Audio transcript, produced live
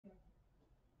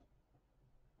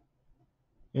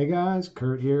Hey guys,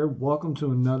 Kurt here. Welcome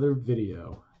to another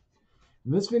video.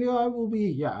 In this video, I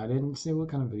didn't say what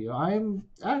kind of video. I am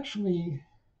actually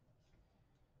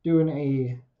doing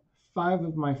a 5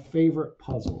 of my favorite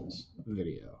puzzles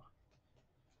video.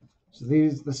 So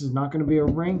this is not going to be a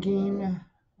ranking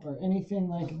or anything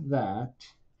like that.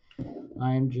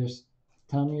 I'm just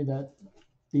telling you that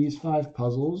these 5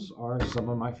 puzzles are some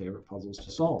of my favorite puzzles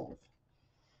to solve.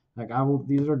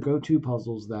 These are go-to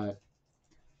puzzles that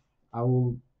I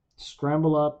will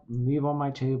scramble up and leave on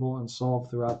my table and solve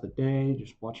throughout the day,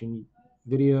 just watching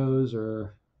videos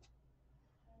or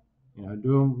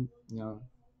doing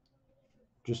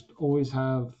just always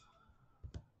have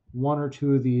one or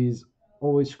two of these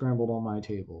always scrambled on my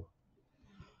table.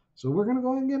 So we're gonna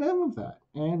go ahead and get in with that.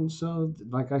 And so,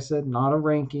 like I said, not a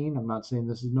ranking. I'm not saying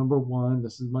this is number one.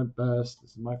 This is my best.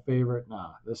 This is my favorite.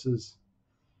 Nah,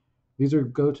 these are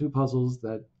go-to puzzles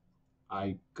that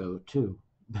I go to.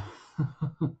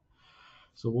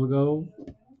 So we'll go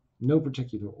no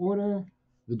particular order.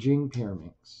 The Jing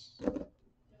Pyraminx.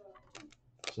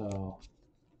 So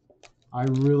I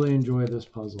really enjoy this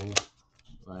puzzle,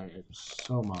 like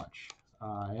so much.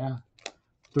 Yeah,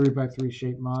 3x3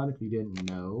 shape mod. If you didn't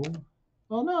know,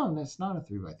 well, no, that's not a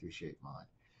 3x3 shape mod.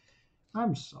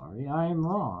 I'm sorry, I am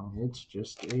wrong. It's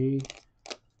just a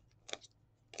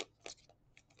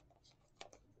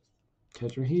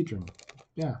tetrahedron.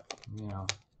 Yeah, you know,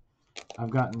 I've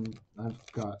got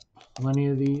plenty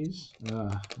of these.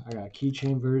 I got a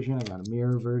keychain version. I got a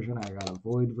mirror version. I got a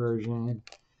void version.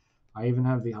 I even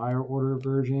have the higher order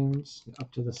versions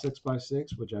up to the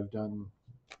 6x6, which I've done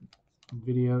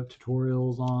video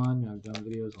tutorials on. I've done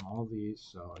videos on all these.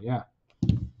 So yeah,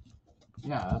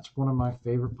 that's one of my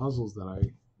favorite puzzles that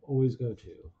I always go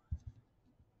to.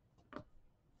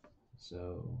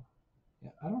 So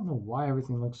yeah, I don't know why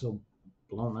everything looks so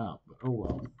blown out, but oh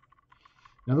well.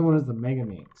 Another one is the Mega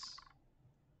Minx.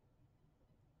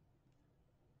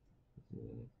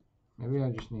 Maybe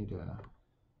I just need to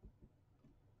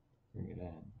bring it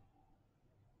in.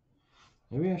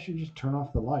 Maybe I should just turn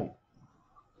off the light.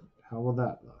 How will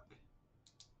that look?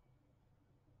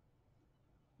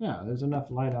 Yeah, there's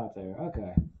enough light out there.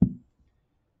 Okay.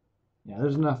 Yeah,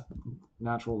 there's enough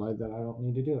natural light that I don't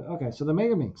need to do it. Okay, so the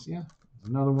Mega Minx, yeah.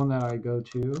 Another one that I go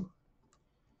to.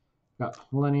 Got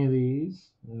plenty of these.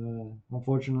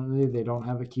 Unfortunately, they don't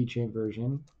have a keychain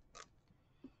version.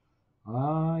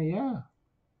 Yeah.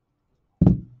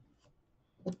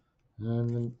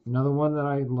 And another one that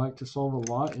I like to solve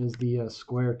a lot is the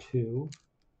Square 2.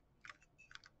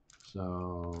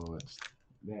 So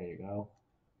there you go.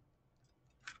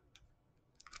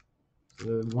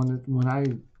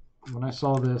 When I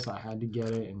saw this, I had to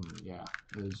get it, and yeah,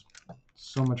 it was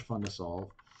so much fun to solve.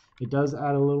 It does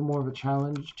add a little more of a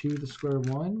challenge to the Square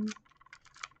 1.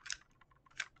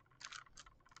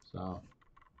 So,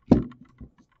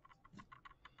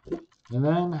 and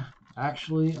then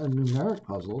actually a numeric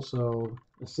puzzle, so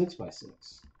a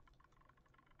 6x6.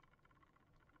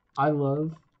 I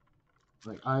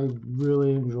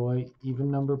really enjoy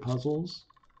even number puzzles.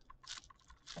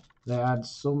 They add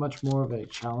so much more of a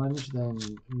challenge than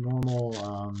normal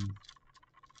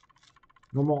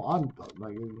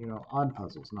odd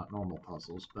puzzles, not normal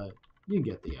puzzles, but you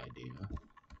get the idea.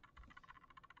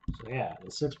 So yeah, the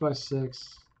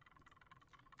 6x6.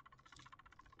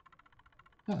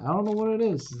 Yeah, I don't know what it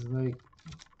is. It's like,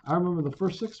 I remember the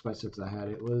first 6x6 I had.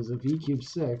 It was a V Cube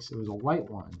 6. It was a white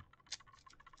one,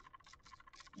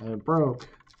 and it broke,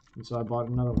 and so I bought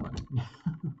another one.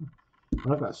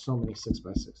 But I've got so many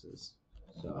 6x6s,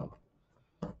 so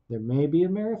there may be a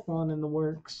marathon in the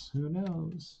works. Who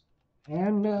knows?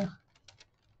 And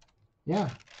yeah,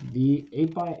 the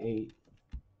 8x8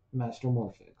 Master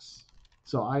Morphix.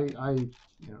 So the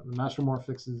Master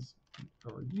Morphixes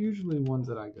are usually ones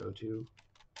that I go to.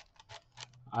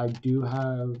 I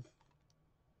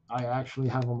actually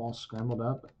have them all scrambled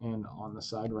up and on the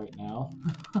side right now.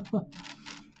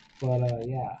 But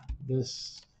yeah,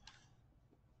 this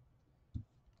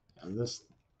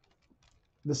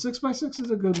the 6x6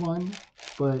 is a good one,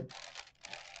 but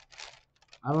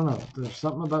I don't know. There's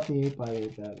something about the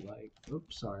 8x8 that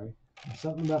There's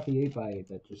something about the 8x8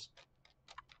 that just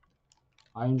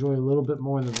I enjoy a little bit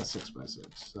more than the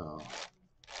 6x6. So,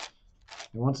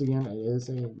 and once again, it is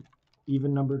a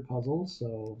even numbered puzzle,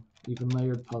 so even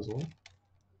layered puzzle.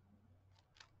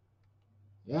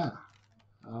 Yeah.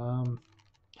 I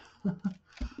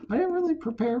didn't really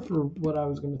prepare for what I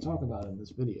was going to talk about in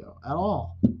this video at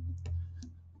all.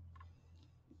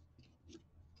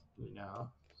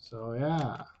 So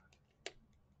yeah.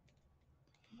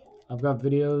 I've got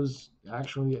videos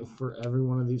actually for every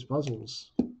one of these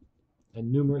puzzles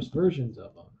and numerous versions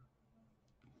of them.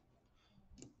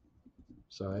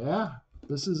 So yeah,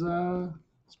 this is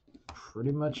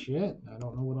pretty much it. I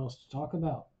don't know what else to talk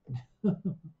about.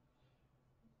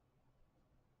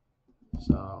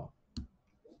 So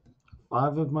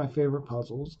 5 of my favorite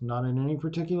puzzles, not in any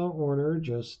particular order,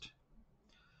 just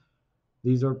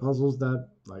these are puzzles that,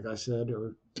 like I said,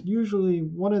 are usually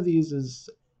one of these is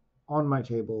on my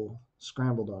table,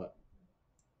 scrambled up,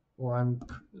 or I'm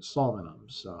solving them.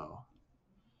 So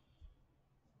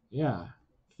yeah,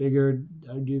 figured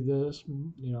I'd do this.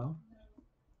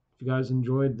 If you guys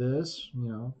enjoyed this,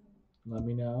 let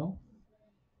me know.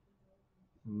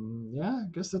 Yeah, I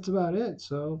guess that's about it.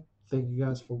 So thank you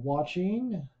guys for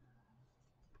watching.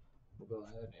 We'll go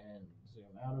ahead and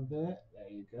zoom out a bit. There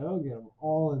you go. Get them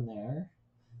all in there.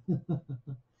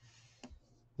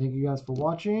 Thank you guys for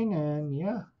watching, and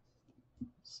yeah,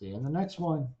 see you in the next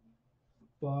one.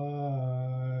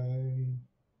 Bye.